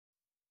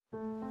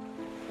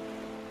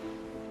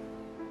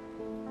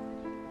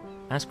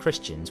As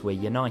Christians, we're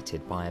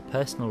united by a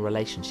personal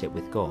relationship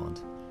with God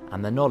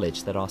and the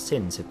knowledge that our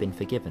sins have been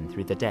forgiven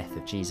through the death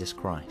of Jesus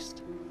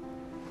Christ.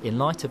 In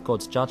light of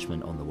God's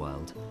judgment on the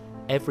world,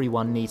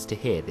 everyone needs to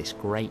hear this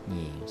great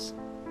news.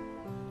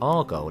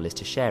 Our goal is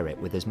to share it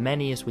with as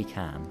many as we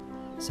can,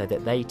 so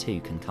that they too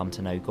can come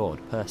to know God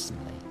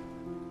personally.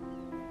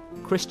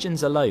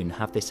 Christians alone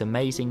have this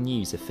amazing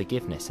news of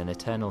forgiveness and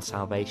eternal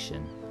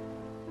salvation.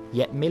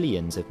 Yet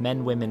millions of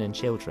men, women and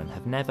children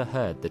have never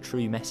heard the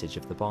true message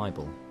of the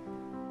Bible.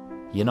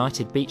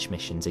 United Beach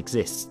Missions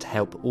exists to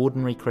help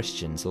ordinary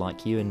Christians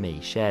like you and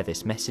me share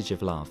this message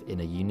of love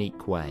in a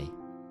unique way.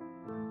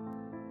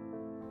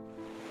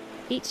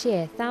 Each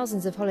year,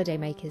 thousands of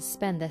holidaymakers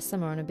spend their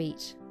summer on a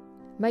beach.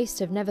 Most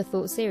have never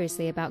thought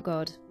seriously about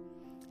God.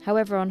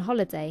 However, on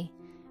holiday,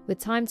 with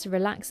time to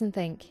relax and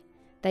think,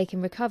 they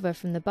can recover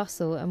from the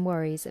bustle and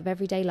worries of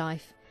everyday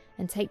life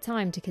and take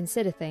time to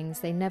consider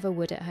things they never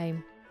would at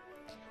home.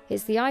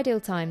 It's the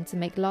ideal time to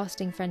make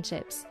lasting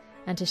friendships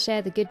and to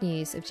share the good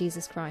news of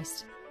Jesus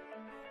Christ.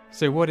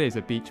 So what is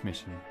a beach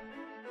mission?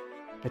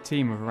 A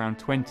team of around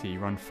 20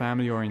 run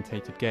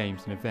family-orientated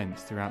games and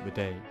events throughout the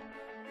day.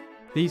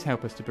 These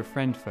help us to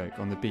befriend folk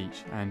on the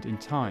beach, and in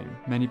time,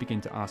 many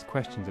begin to ask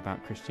questions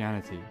about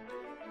Christianity.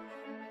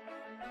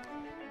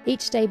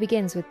 Each day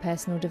begins with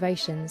personal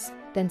devotions,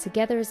 then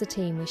together as a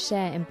team we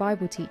share in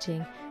Bible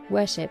teaching,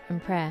 worship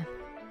and prayer.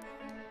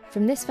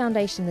 From this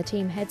foundation the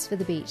team heads for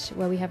the beach,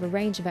 where we have a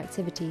range of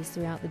activities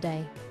throughout the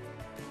day.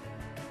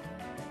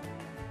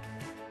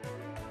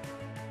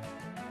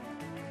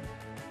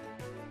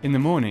 In the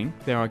morning,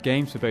 there are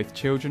games for both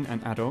children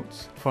and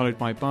adults, followed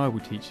by Bible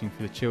teaching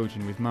for the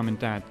children with mum and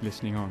dad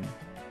listening on.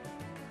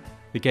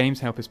 The games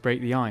help us break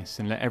the ice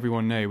and let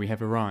everyone know we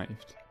have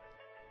arrived.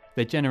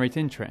 They generate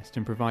interest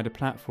and provide a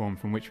platform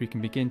from which we can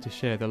begin to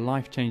share the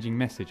life-changing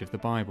message of the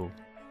Bible.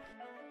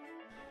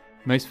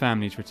 Most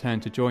families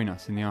return to join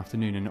us in the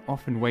afternoon and are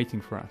often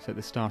waiting for us at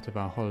the start of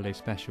our holiday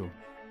special.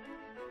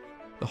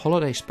 The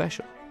holiday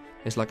special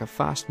is like a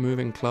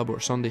fast-moving club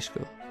or Sunday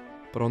school,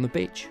 but on the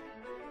beach.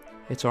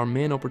 It's our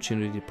main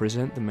opportunity to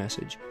present the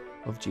message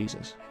of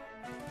Jesus.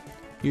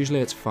 Usually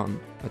it's fun,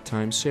 at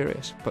times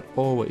serious, but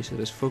always it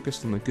is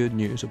focused on the good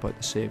news about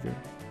the Saviour.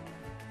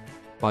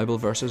 Bible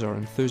verses are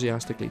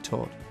enthusiastically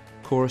taught,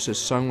 choruses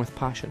sung with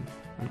passion,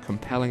 and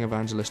compelling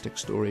evangelistic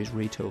stories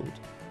retold.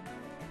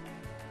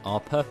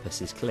 Our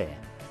purpose is clear: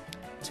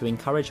 to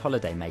encourage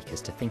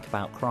holidaymakers to think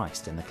about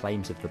Christ and the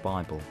claims of the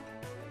Bible.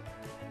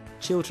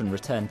 Children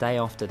return day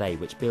after day,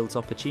 which builds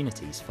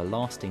opportunities for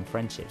lasting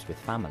friendships with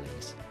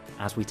families,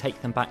 as we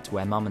take them back to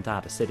where mum and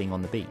dad are sitting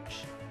on the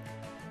beach.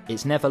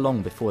 It's never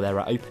long before there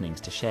are openings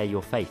to share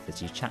your faith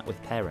as you chat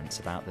with parents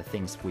about the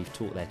things we've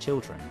taught their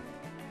children.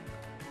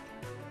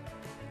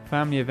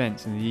 Family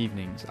events in the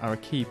evenings are a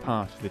key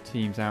part of the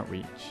team's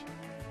outreach.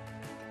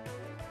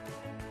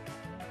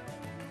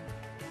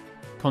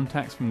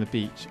 Contacts from the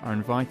beach are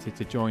invited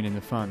to join in the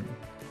fun.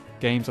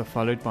 Games are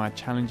followed by a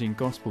challenging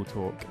gospel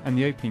talk and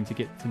the opening to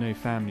get to know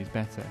families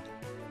better.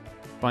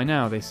 By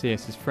now they see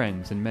us as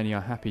friends and many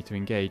are happy to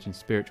engage in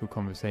spiritual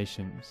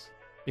conversations.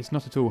 It's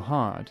not at all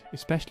hard,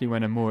 especially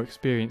when a more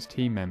experienced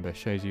team member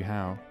shows you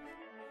how.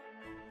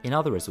 In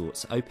other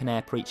resorts,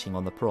 open-air preaching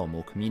on the prom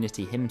or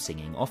community hymn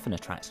singing often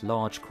attracts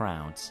large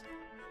crowds.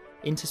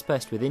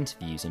 Interspersed with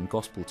interviews and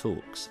gospel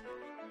talks,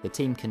 the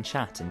team can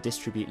chat and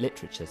distribute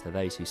literature to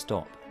those who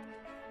stop.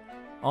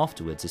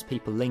 Afterwards, as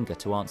people linger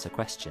to answer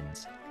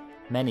questions,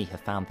 many have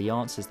found the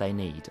answers they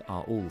need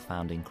are all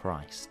found in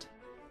Christ.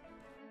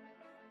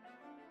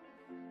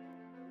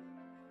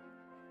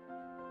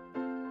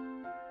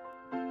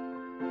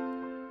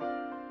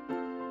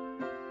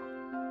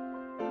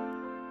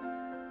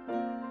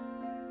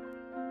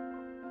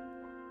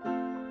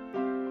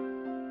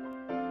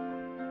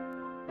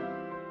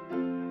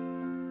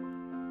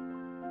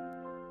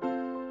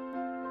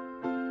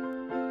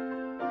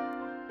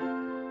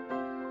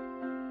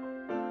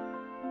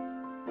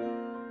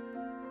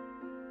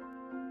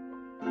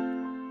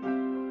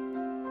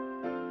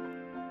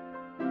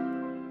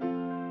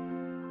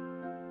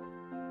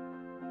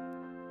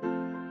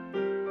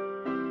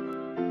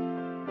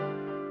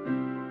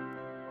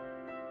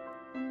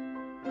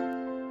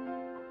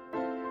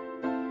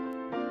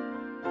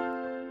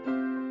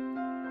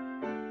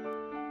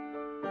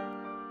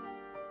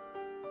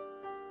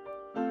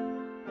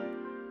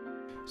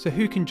 So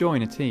who can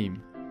join a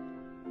team?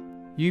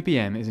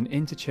 UBM is an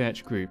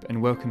inter-church group and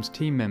welcomes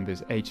team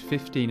members aged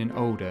 15 and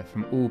older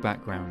from all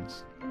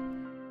backgrounds.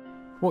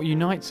 What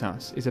unites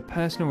us is a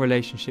personal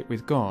relationship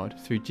with God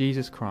through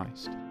Jesus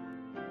Christ,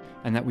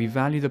 and that we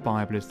value the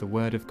Bible as the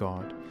Word of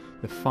God,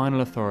 the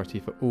final authority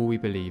for all we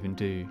believe and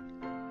do.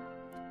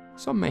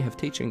 Some may have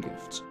teaching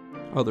gifts,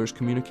 others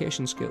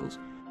communication skills.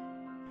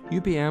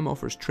 UBM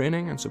offers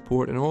training and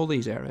support in all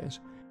these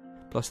areas,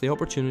 plus the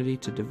opportunity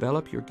to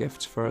develop your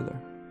gifts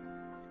further.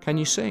 Can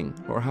you sing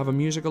or have a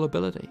musical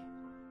ability?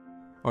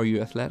 Are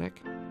you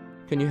athletic?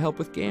 Can you help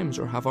with games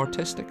or have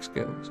artistic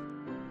skills?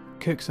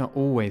 Cooks are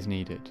always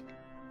needed.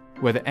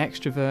 Whether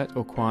extrovert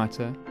or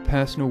quieter,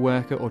 personal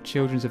worker or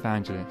children's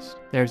evangelist,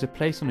 there is a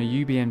place on a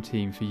UBM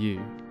team for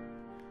you.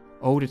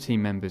 Older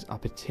team members are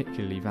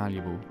particularly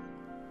valuable.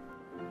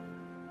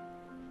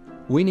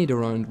 We need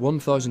around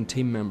 1,000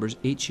 team members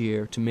each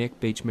year to make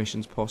beach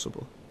missions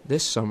possible.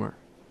 This summer,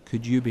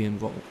 could you be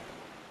involved?